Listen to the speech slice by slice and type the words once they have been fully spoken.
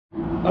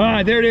All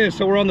right, there it is.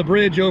 So we're on the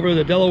bridge over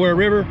the Delaware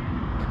River,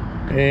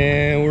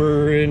 and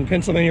we're in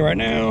Pennsylvania right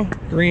now.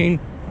 Green,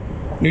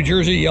 New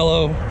Jersey,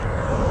 yellow.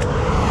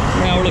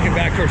 Now we're looking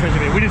back towards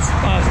Pennsylvania. We just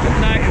spent the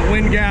night in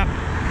Wind Gap,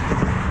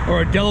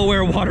 or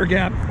Delaware Water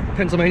Gap,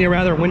 Pennsylvania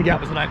rather. Wind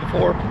Gap was the night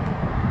before.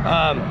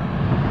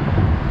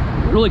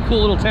 Really cool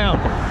little town.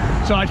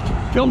 So I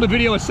filmed a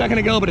video a second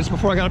ago, but it's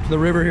before I got up to the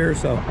river here.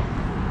 So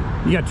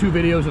you got 2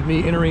 videos of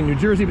me entering New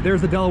Jersey, but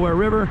there's the Delaware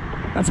River.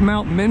 That's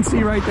Mount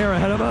Mincy right there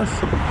ahead of us.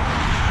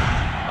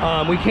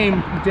 We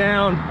came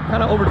down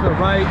kind of over to the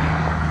right,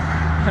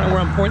 kind of where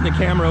I'm pointing the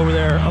camera over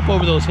there, up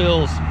over those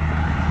hills,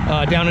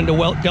 down into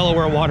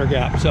Delaware Water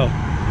Gap. So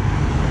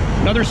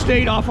another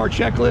state off our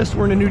checklist.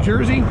 We're in New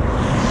Jersey.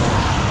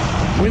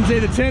 Wednesday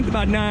the 10th,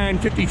 about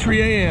 9:53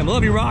 a.m.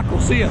 Love you, Rock. We'll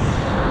see you.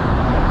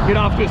 Get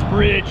off this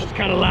bridge. It's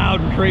kind of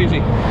loud and crazy.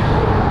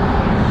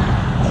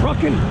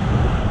 Trucking.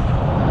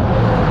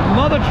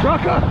 Mother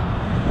trucker.